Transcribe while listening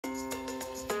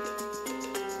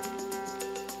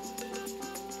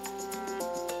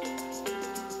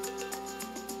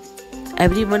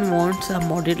Everyone wants a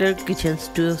modular kitchens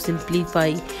to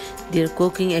simplify their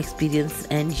cooking experience,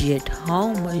 and yet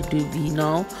how much do we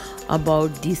know about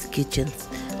these kitchens?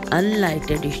 Unlike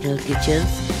traditional kitchens,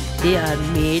 they are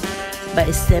made by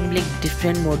assembling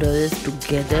different models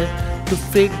together to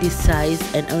fit the size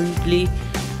and only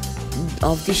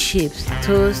of the shapes.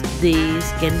 Thus,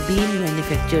 these can be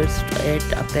manufactured at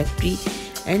a factory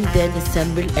and then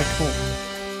assembled at home.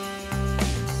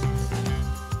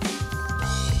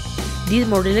 These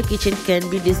modular kitchen can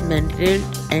be dismantled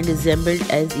and assembled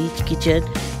as each kitchen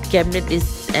cabinet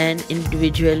is an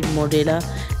individual modular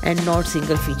and not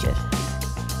single feature.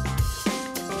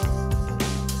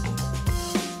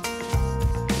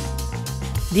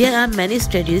 There are many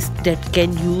strategies that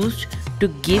can use to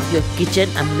give your kitchen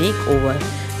a makeover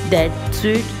that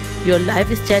suit your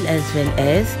lifestyle as well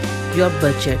as your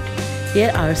budget.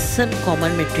 Here are some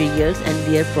common materials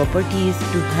and their properties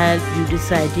to help you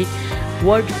decide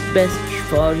what's best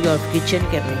for your kitchen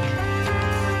cabinet.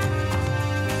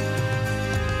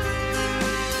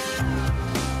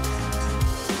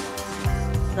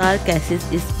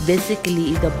 Carcasses is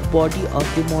basically the body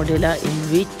of the modular in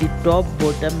which the top,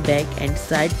 bottom, back and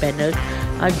side panels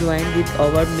are joined with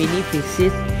our mini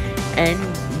fixes and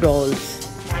dowels.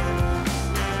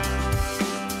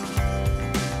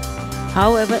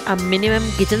 However, a minimum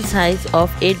kitchen size of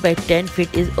 8 by 10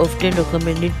 feet is often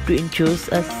recommended to ensure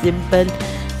a simple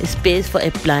space for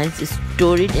appliance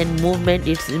storage and movement.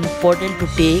 It's important to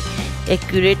take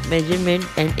accurate measurement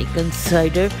and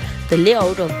consider the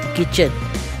layout of the kitchen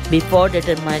before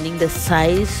determining the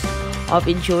size of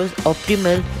ensures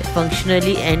optimal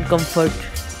functionality and comfort.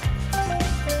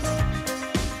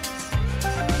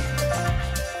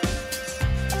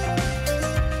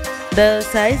 The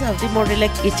size of the modular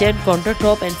kitchen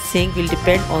countertop and sink will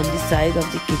depend on the size of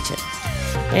the kitchen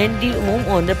and the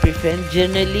homeowner preference.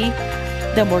 Generally,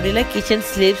 the modular kitchen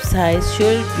slab size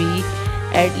should be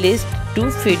at least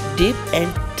 2 feet deep and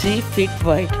 3 feet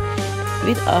wide,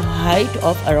 with a height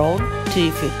of around 3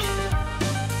 feet.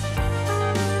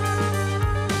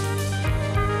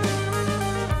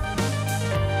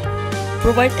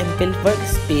 Provide ample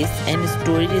workspace and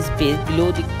storage space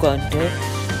below the counter.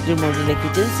 The modular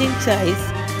kitchen sink size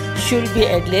should be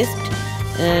at least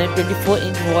 24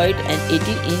 inch wide and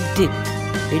 18 inch deep.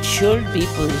 It should be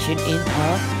positioned in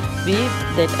a way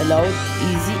that allows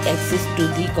easy access to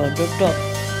the countertop,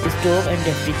 stove and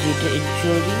refrigerator,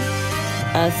 ensuring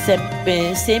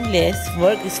a seamless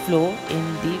workflow in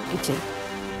the kitchen.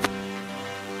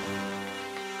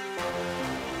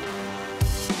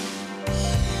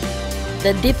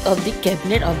 The depth of the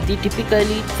cabinet of the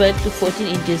typically 12 to 14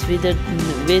 inches with a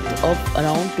width of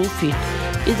around 2 feet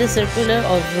is a circular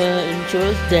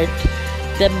ensures that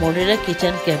the modular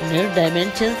kitchen cabinet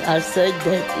dimensions are such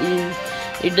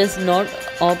that it does not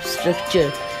obstruct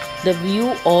the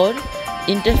view or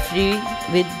interfere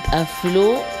with a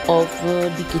flow of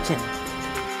the kitchen.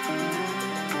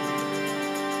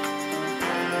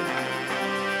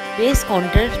 Base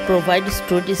counters provide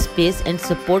storage space and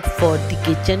support for the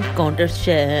kitchen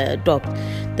countertop.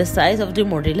 The size of the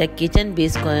modular kitchen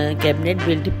base cabinet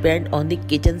will depend on the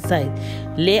kitchen size,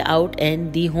 layout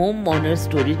and the homeowner's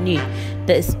storage need.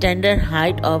 The standard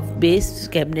height of base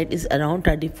cabinet is around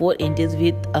 34 inches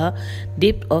with a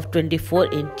depth of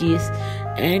 24 inches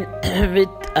and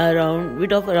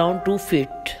width of around 2 feet.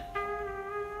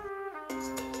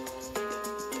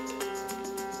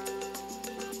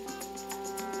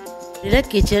 Modular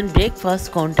kitchen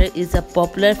breakfast counter is a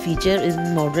popular feature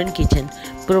in modern kitchen,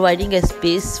 providing a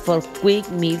space for quick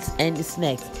meals and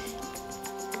snacks.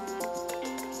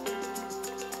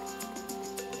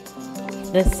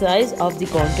 The size of the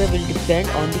counter will depend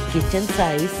on the kitchen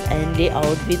size and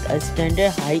layout, with a standard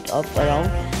height of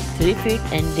around 3 feet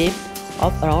and depth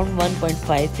of around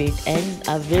 1.5 feet and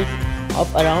a width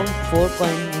of around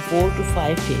 4.4 to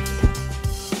 5 feet.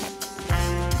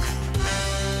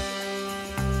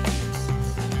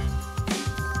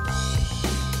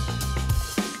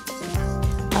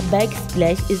 A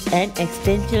backsplash is an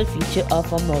essential feature of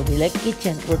a modular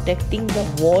kitchen, protecting the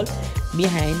wall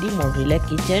behind the modular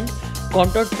kitchen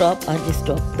countertop and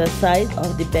stove. The size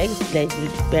of the backsplash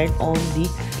will depend on the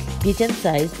kitchen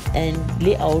size and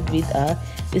layout, with a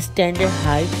standard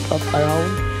height of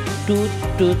around 2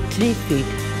 to 3 feet.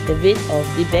 The width of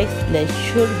the backsplash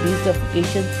should be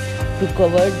sufficient to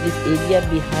cover this area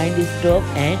behind the stove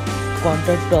and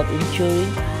countertop,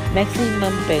 ensuring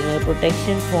maximum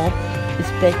protection from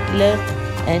specular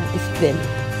and spill.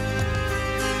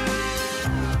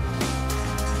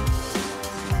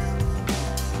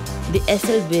 The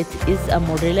SL width is a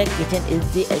modular kitchen is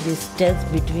the distance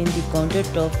between the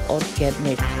countertop or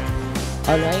cabinet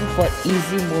allowing for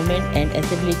easy movement and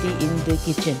accessibility in the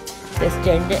kitchen. The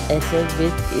standard access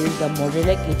width is the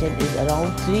modular kitchen is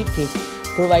around 3 feet,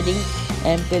 providing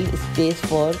ample space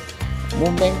for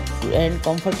movement and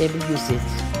comfortable usage.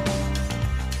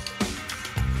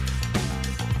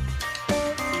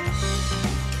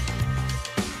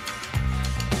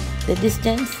 The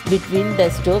distance between the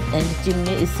stove and the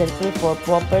chimney is circular for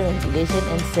proper ventilation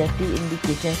and safety in the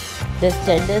kitchen. The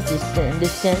standard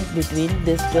distance between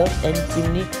the stove and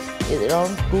chimney is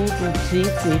around 2 to 3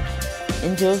 feet,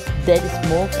 ensures that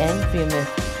smoke and fumes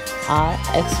are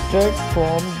extracted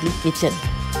from the kitchen.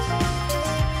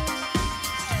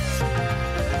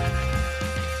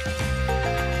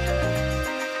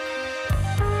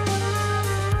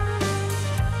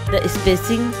 The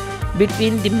spacing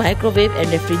between the microwave and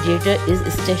refrigerator is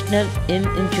essential in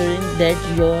ensuring that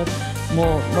your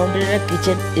modular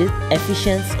kitchen is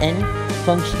efficient and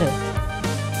functional.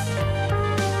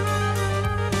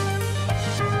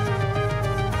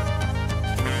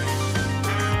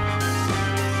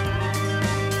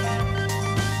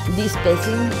 The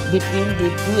spacing between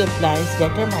the two appliances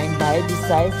determined by the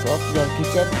size of your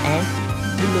kitchen and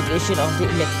the location of the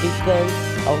electrical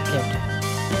outlet.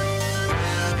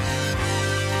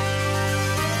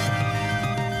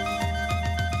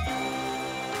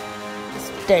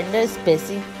 Standard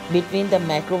spacing between the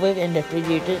microwave and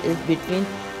refrigerator is between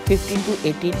 15 to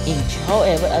 18 inch.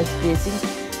 However, a spacing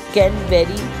can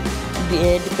vary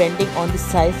depending on the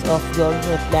size of your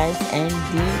appliance and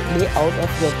the layout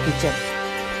of your kitchen.